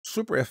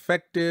Super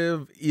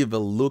effective,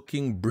 evil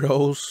looking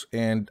bros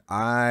and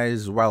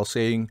eyes while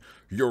saying,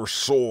 "Your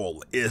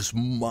soul is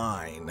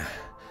mine."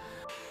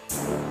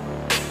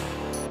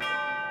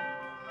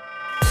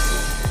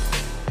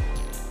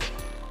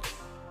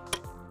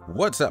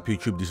 What's up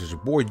YouTube, this is your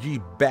boy G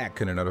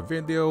back in another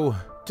video.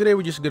 Today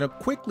we're just gonna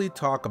quickly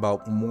talk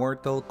about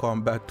Mortal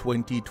Kombat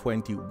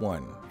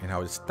 2021 and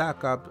how it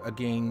stack up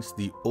against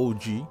the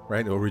OG,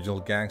 right, original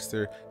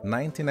gangster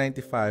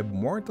 1995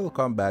 Mortal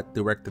Kombat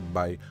directed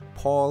by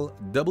Paul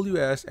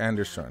W.S.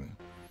 Anderson.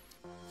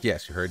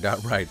 Yes, you heard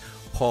that right,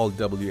 Paul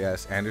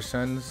W.S.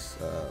 Anderson's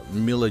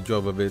Mila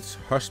Jovovich's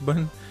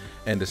husband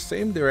and the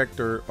same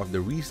director of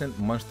the recent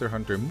Monster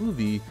Hunter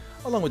movie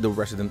along with the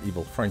Resident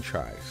Evil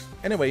franchise.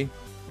 Anyway,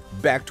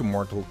 back to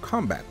Mortal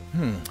Kombat.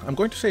 I'm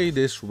going to say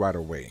this right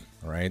away,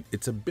 alright?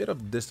 It's a bit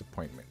of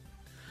disappointment.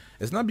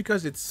 It's not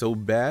because it's so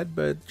bad,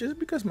 but just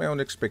because my own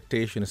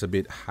expectation is a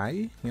bit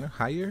high,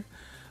 higher.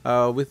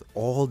 With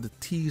all the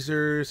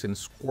teasers and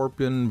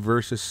Scorpion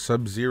versus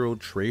Sub-Zero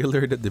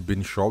trailer that they've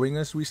been showing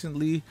us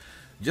recently,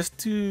 just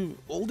to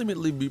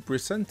ultimately be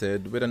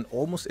presented with an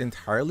almost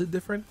entirely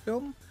different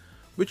film,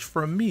 which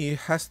for me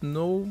has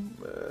no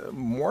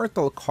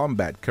Mortal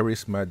Kombat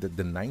charisma that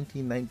the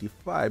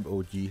 1995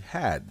 OG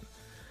had.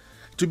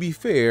 To be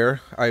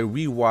fair, I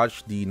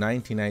rewatched the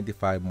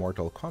 1995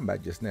 Mortal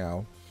Kombat just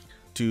now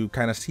to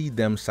kind of see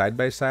them side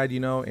by side,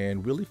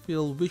 and really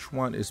feel which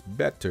one is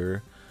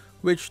better,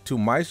 which to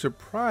my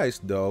surprise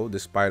though,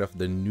 despite of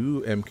the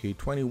new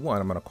MK21,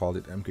 I'm gonna call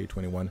it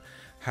MK21,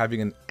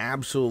 having an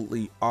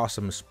absolutely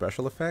awesome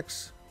special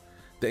effects,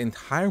 the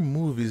entire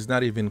movie is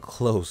not even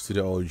close to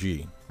the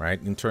OG, right?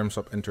 In terms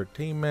of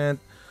entertainment,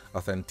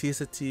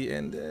 authenticity,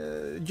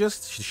 and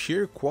just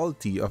sheer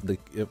quality of the,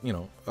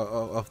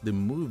 of the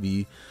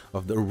movie,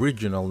 of the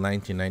original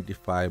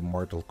 1995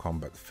 Mortal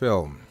Kombat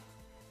film.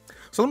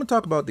 So let me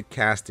talk about the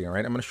casting,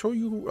 right? I'm going to show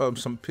you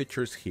some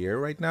pictures here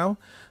right now,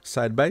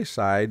 side by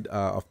side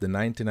of the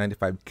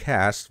 1995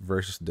 cast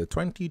versus the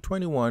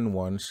 2021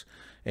 ones,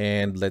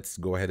 and let's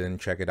go ahead and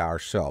check it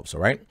ourselves,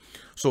 all right?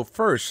 So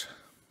first,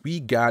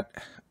 we got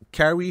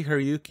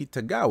Hiroyuki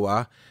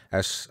Tagawa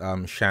as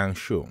Shang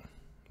Tsung,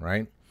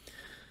 right?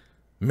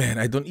 Man,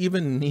 I don't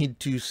even need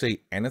to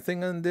say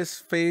anything on this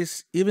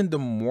face. Even the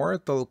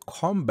Mortal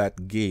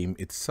Kombat game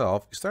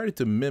itself started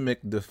to mimic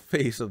the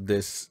face of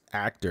this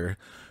actor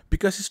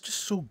because it's just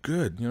so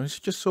good. It's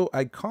just so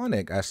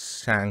iconic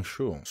as Shang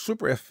Tsung.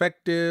 Super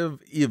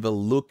effective,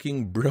 evil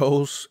looking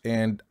bros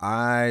and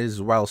eyes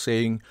while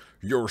saying,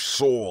 "Your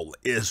soul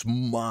is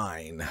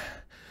mine."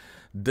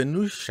 The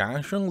new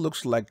Shang Tsung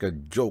looks like a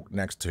joke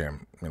next to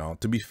him.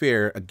 To be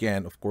fair,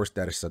 again, of course,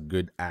 that is a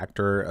good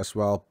actor as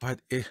well,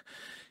 but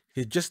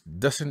it just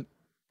doesn't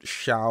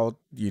shout,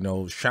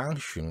 Shang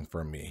Tsung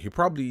for me. He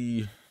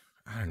probably,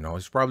 I don't know,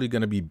 he's probably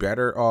gonna be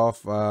better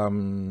off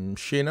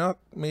Shinnok,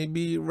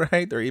 maybe,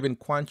 right? Or even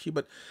Quan Chi,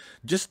 but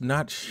just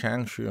not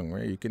Shang Tsung,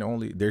 right? You can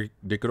only there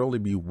could only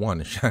be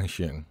one Shang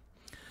Tsung.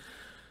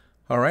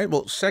 All right,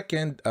 well,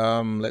 second,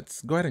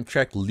 let's go ahead and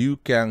check Liu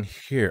Kang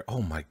here.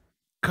 Oh my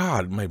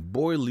God, my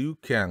boy Liu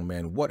Kang,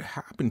 man, what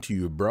happened to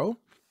you, bro?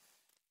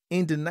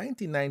 In the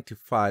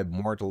 1995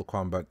 Mortal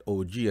Kombat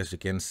OG, as you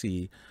can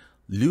see,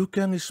 Liu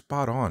Kang is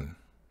spot on.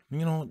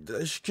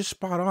 It's just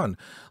spot on.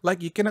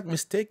 Like, you cannot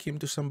mistake him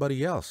to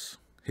somebody else.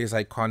 His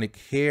iconic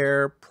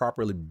hair,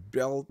 properly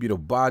built,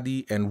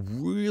 body,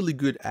 and really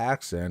good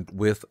accent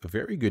with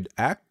very good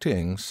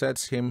acting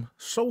sets him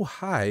so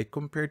high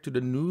compared to the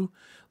new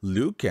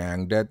Liu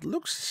Kang that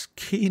looks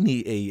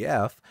skinny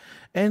AF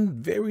and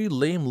very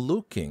lame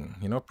looking.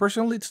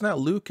 Personally, it's not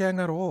Liu Kang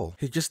at all.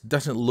 He just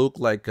doesn't look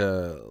like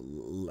a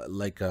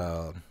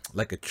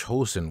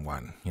chosen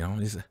one.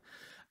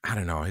 I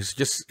don't know, he's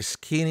just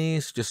skinny,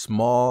 he's just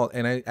small,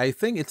 and I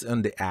think it's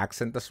on the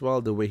accent as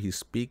well, the way he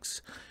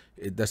speaks.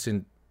 It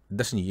doesn't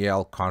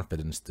yell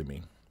confidence to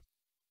me.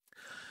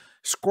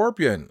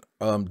 Scorpion,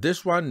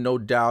 this one, no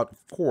doubt,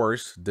 of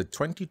course, the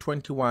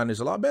 2021 is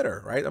a lot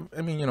better, right?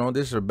 I mean,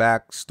 this is a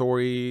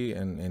backstory,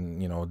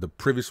 and the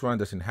previous one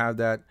doesn't have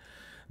that.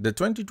 The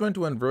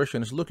 2021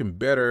 version is looking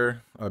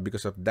better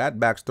because of that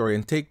backstory,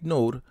 and take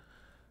note,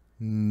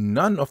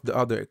 none of the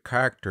other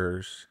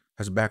characters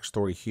has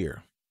backstory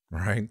here.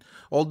 Right.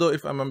 Although,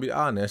 if I'm gonna be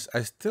honest,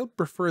 I still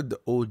prefer the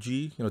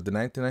OG, the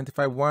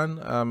 1995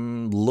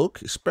 one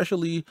look,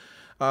 especially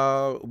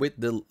with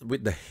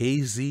the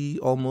hazy,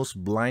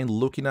 almost blind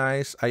looking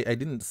eyes. I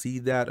didn't see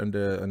that on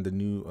the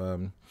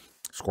new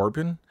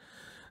Scorpion.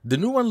 The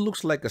new one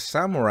looks like a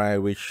samurai,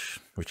 which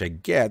I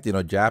get,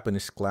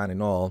 Japanese clan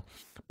and all,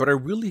 but I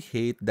really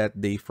hate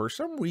that they, for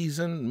some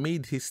reason,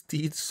 made his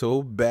teeth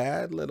so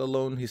bad, let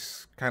alone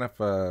his kind of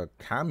a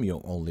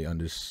cameo only on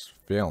this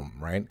film,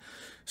 right?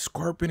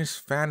 Scorpion is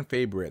fan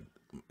favorite.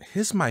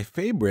 He's my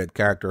favorite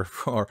character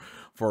for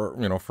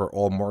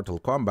all Mortal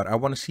Kombat. I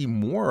want to see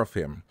more of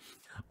him.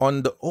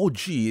 On the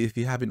OG, if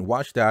you haven't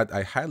watched that,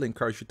 I highly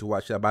encourage you to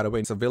watch that. By the way,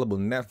 it's available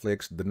on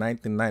Netflix, the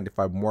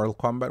 1995 Mortal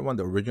Kombat one,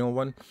 the original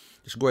one.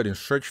 Just go ahead and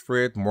search for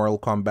it, Mortal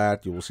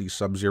Kombat. You will see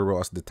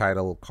Sub-Zero as the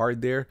title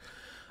card there.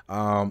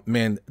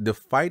 Man, the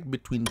fight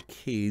between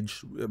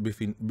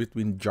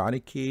between Johnny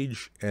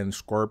Cage and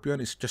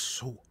Scorpion is just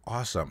so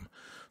awesome,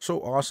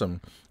 so awesome.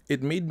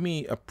 It made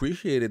me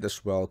appreciate it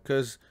as well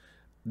because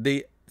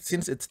they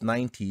since it's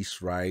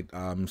 90s, right?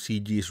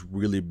 CG is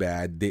really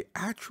bad. They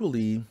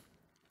actually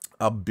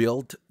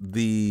built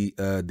the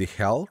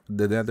hell,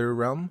 the nether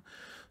realm.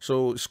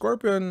 So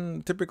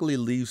Scorpion typically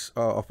leaves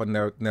of a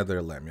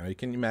nether realm. You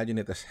can imagine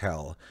it as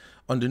hell.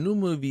 On the new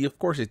movie, of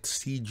course,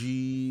 it's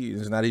CG.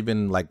 It's not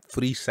even like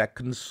 3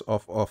 seconds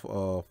of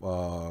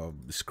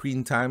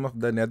screen time of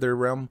the nether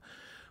realm.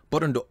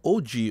 But on the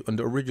OG, on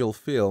the original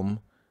film,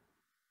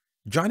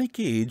 Johnny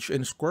Cage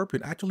and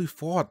Scorpion actually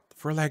fought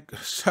for like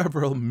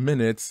several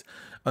minutes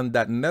on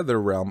that nether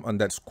realm, on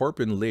that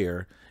Scorpion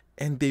lair,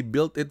 and they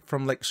built it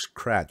from like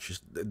scratch.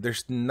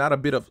 There's not a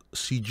bit of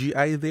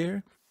CGI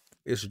there.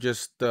 It's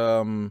just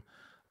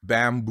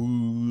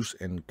bamboos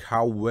and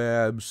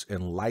cobwebs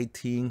and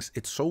lightings.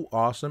 It's so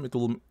awesome.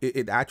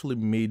 It actually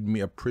made me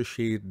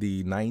appreciate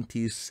the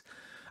 90s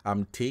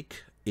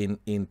take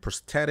in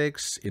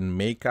prosthetics, in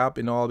makeup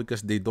and all,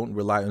 because they don't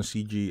rely on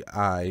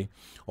CGI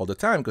all the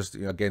time because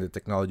again the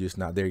technology is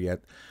not there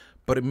yet.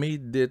 But it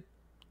made it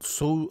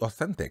so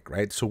authentic,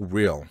 right? So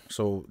real.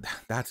 So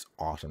that's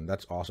awesome.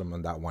 That's awesome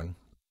on that one.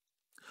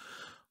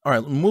 All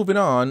right, moving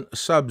on.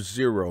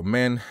 Sub-Zero,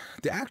 man,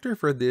 the actor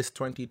for this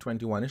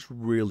 2021 is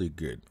really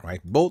good, right?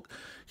 Both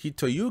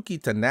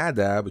Hiroyuki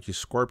Sanada, which is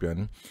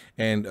Scorpion,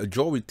 and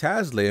Joey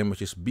Taslim,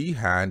 which is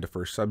Behan, the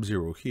first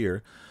Sub-Zero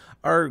here,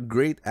 are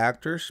great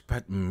actors,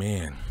 but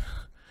man,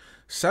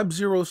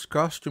 Sub-Zero's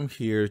costume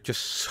here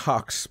just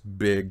sucks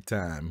big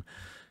time.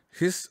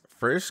 His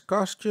first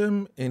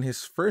costume in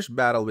his first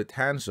battle with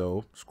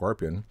Hanzo,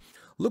 Scorpion,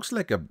 looks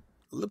like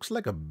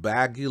a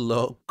baggy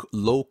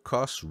low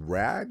cost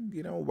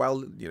rag,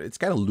 while it's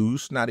kind of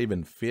loose, not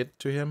even fit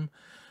to him.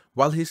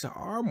 While his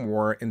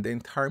armor in the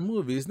entire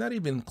movie is not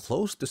even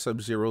close to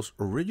Sub-Zero's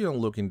original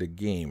look in the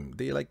game.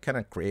 They like kind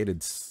of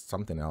created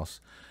something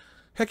else.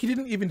 Heck, he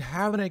didn't even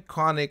have an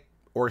iconic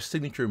or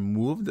signature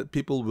move that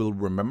people will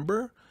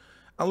remember.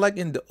 Unlike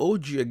in the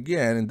OG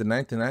again, in the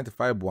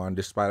 1995 one,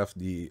 despite of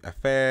the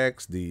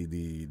effects,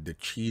 the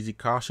cheesy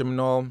costume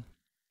and all,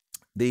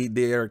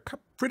 they are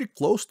pretty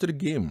close to the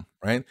game,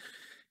 right?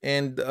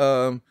 And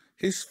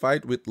his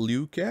fight with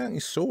Liu Kang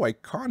is so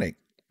iconic,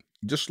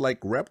 just like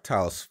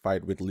Reptile's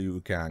fight with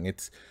Liu Kang.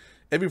 It's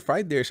every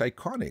fight there is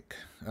iconic.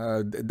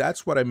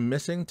 That's what I'm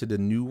missing to the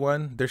new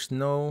one. There's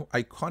no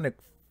iconic,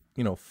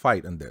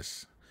 fight in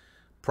this.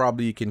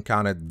 Probably you can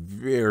count it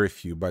very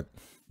few, but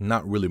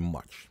not really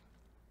much.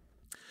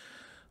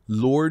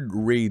 Lord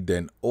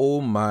Raiden,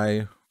 oh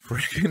my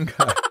freaking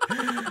god.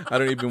 I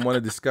don't even want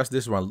to discuss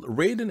this one.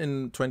 Raiden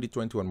in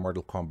 2021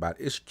 Mortal Kombat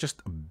is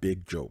just a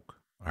big joke.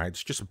 All right,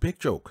 it's just a big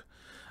joke.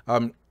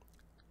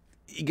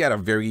 He got a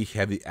very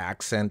heavy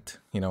accent.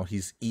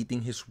 He's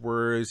eating his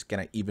words,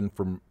 cannot even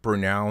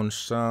pronounce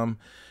some,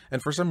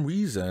 and for some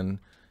reason,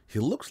 he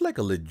looks like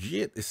a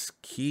legit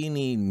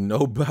skinny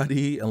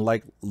nobody,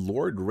 unlike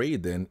Lord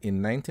Raiden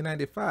in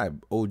 1995.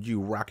 OG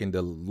rocking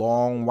the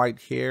long white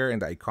hair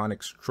and the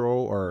iconic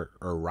straw or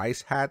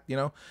rice hat.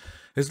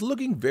 He's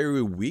looking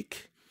very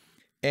weak.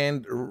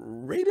 And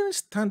Raiden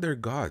is Thunder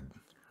God,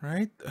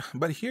 right?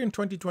 But here in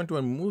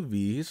 2021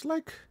 movie, he's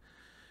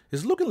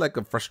looking like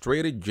a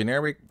frustrated,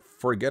 generic,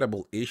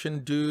 forgettable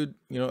Asian dude.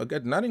 I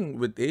got nothing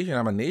with Asian.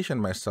 I'm an Asian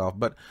myself.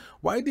 But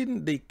why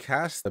didn't they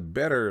cast a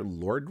better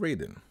Lord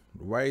Raiden?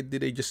 Why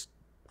did they just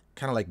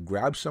kind of like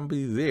grab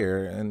somebody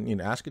there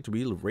and ask it to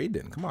be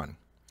Raiden? Come on.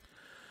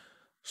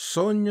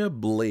 Sonya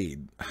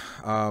Blade.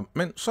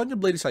 Man, Sonya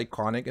Blade is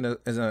iconic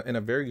and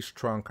a very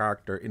strong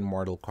character in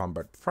Mortal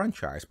Kombat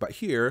franchise. But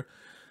here,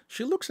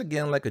 she looks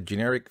again like a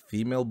generic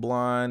female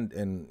blonde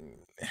and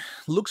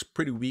looks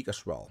pretty weak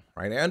as well,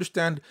 right? I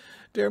understand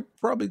they're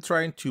probably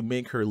trying to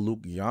make her look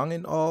young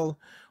and all,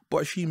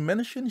 but she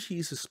mentioned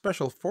she's a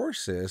special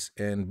forces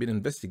and been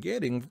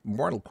investigating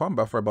Mortal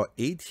Kombat for about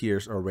 8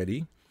 years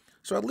already.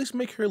 So at least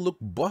make her look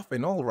buff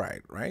and all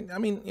right? I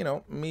mean,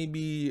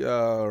 maybe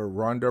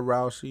Ronda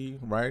Rousey,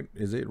 right?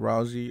 Is it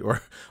Rousey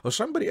or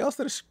somebody else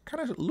that is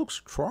kind of looks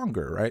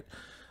stronger, right?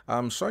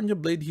 Sonya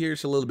Blade here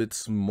is a little bit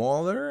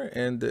smaller,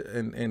 and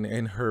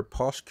her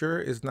posture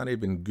is not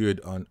even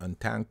good on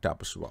tank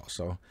top as well.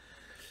 So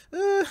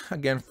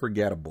again,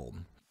 forgettable.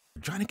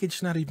 Johnny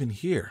Cage's not even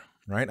here,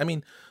 right? I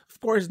mean, of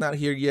course, not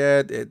here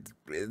yet. It's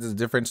a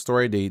different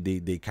story.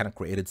 They kind of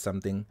created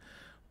something,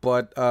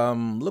 but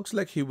looks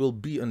like he will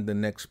be on the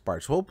next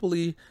part. So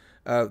hopefully,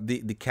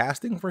 the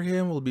casting for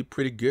him will be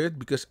pretty good,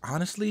 because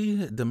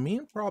honestly, the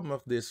main problem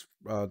of this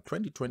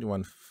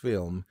 2021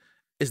 film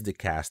is the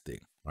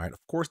casting. Right,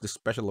 of course, the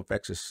special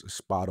effects is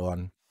spot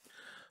on,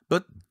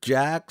 but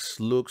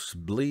Jax looks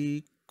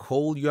bleak.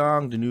 Cole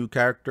Young, the new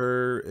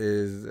character,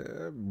 is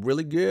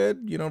really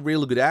good.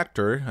 Really good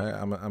actor.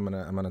 I'm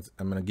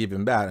gonna give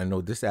him that. I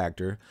know this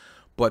actor,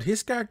 but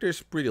his character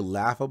is pretty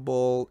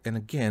laughable. And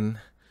again,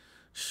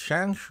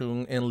 Shang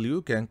Tsung and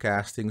Liu Kang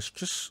casting is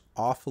just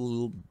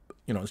awful.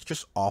 It's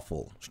just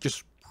awful. It's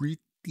just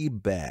pretty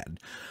bad.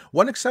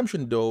 One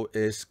exception though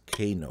is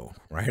Kano,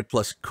 right?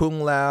 Plus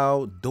Kung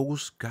Lao,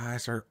 those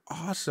guys are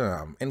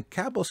awesome. And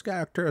Cabo's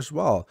character as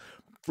well.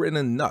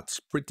 Pretty nuts,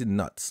 pretty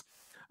nuts.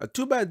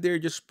 Too bad they're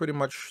just pretty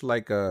much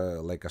like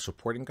a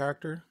supporting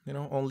character,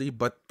 only,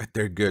 but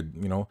they're good,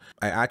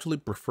 I actually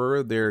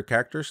prefer their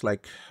characters.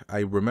 Like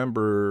I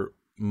remember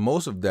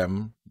most of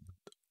them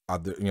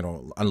other,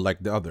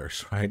 unlike the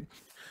others, right?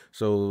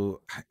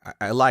 So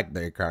I like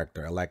their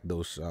character. I like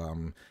those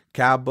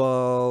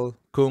Cabal,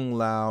 Kung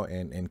Lao,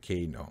 and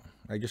Kano.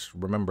 I just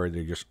remember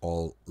they're just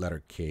all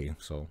letter K.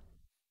 So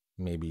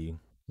maybe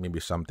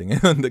something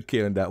on the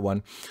K on that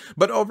one.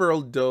 But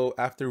overall, though,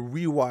 after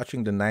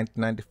rewatching the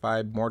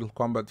 1995 Mortal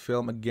Kombat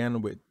film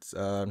again,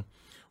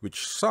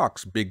 which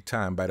sucks big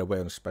time, by the way,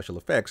 on special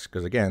effects,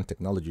 because again,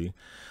 technology,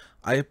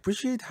 I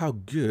appreciate how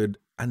good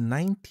a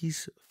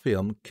 90s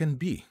film can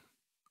be,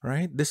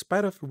 right?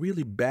 Despite of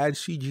really bad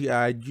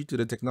CGI due to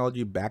the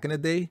technology back in the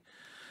day,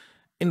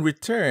 in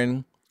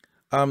return,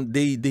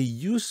 they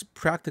use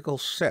practical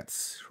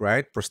sets,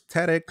 right?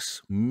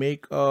 Prosthetics,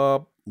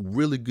 makeup,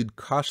 really good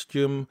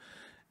costume,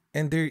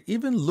 and they're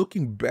even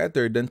looking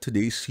better than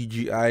today's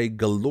CGI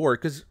galore.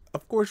 Because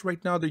of course, right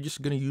now they're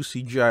just gonna use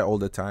CGI all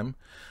the time,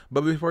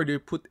 but before they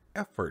put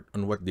effort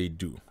on what they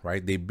do,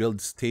 right? They build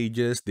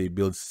stages, they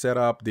build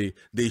setup,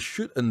 they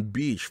shoot on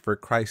beach for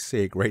Christ's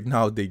sake. Right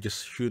now they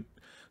just shoot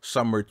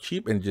somewhere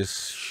cheap and just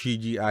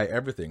CGI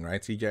everything,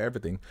 right? CGI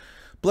everything.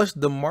 Plus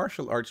the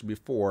martial arts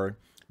before,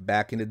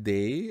 back in the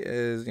day,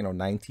 is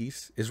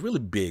 90s, is really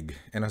big.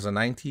 And as a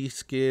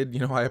 90s kid,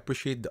 I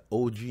appreciate the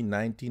OG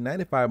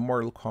 1995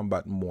 Mortal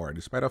Kombat more,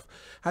 despite of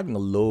having a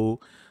low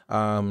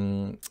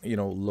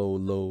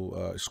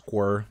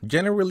score.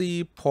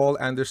 Generally, Paul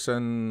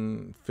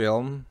Anderson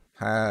film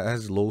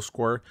has low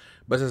score,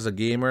 but as a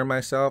gamer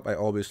myself, I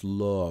always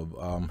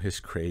love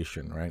his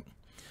creation, right?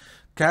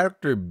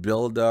 Character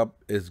build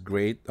up is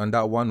great on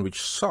that one,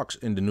 which sucks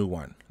in the new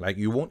one. Like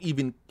you won't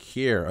even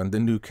care on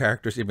the new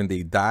characters. Even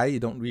they die, you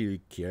don't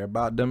really care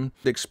about them.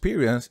 The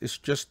experience is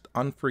just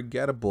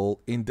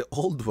unforgettable in the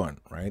old one,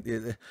 right?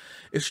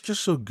 It's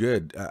just so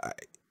good.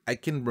 I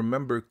can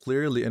remember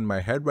clearly in my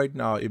head right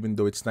now, even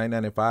though it's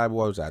 995,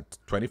 what was that,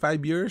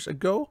 25 years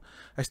ago?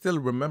 I still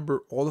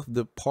remember all of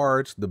the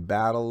parts, the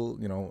battle,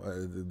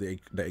 the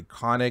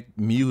iconic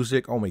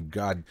music. Oh my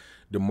God,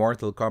 the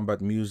Mortal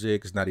Kombat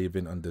music is not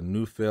even on the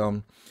new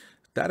film.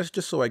 That is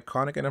just so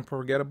iconic and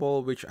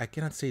unforgettable, which I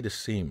cannot say the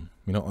same,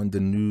 on the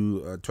new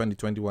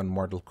 2021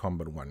 Mortal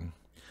Kombat one.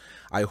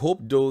 I hope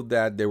though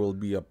that there will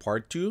be a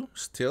part two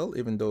still,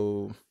 even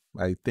though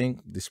I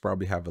think this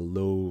probably have a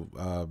low,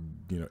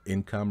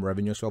 income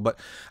revenue as well. But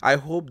I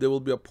hope there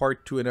will be a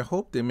part two, and I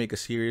hope they make a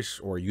series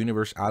or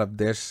universe out of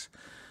this,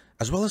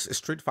 as well as a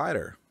Street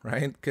Fighter,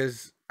 right?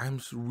 Because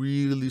I'm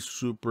really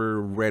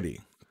super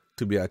ready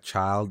to be a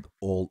child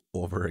all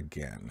over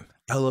again.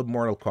 I love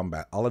Mortal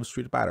Kombat. I love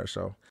Street Fighter.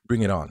 So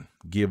bring it on.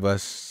 Give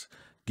us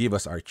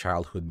our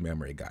childhood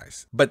memory,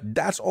 guys. But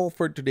that's all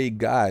for today,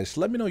 guys.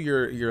 Let me know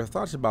your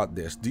thoughts about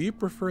this. Do you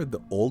prefer the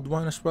old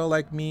one as well,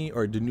 like me,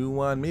 or the new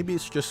one? Maybe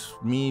it's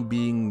just me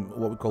being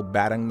what we call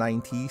batang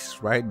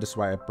 90s, right? That's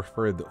why I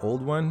prefer the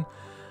old one.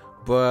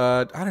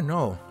 But I don't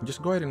know.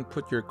 Just go ahead and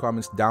put your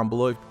comments down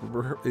below.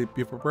 If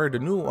you prefer the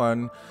new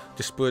one,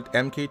 just put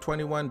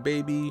MK21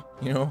 baby,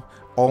 by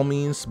all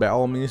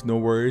means, no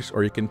worries.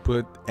 Or you can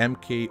put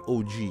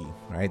MKOG,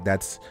 right?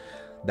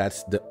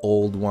 That's the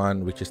old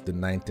one, which is the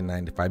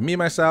 1995. Me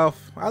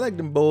myself, I like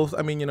them both.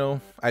 I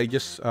mean, I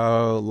just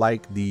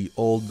like the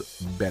old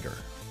better,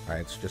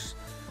 right? It's just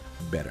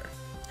better.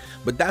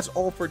 But that's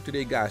all for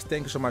today, guys.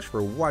 Thank you so much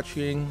for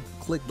watching.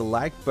 Click the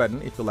like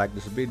button if you like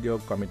this video.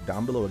 Comment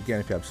down below. Again,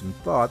 if you have some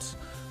thoughts,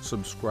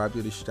 subscribe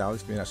to this channel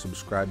if you're not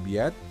subscribed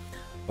yet.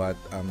 But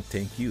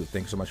thank you.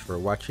 Thanks so much for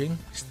watching.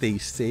 Stay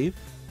safe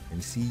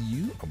and see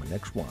you on the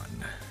next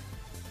one.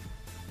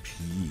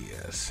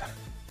 Peace.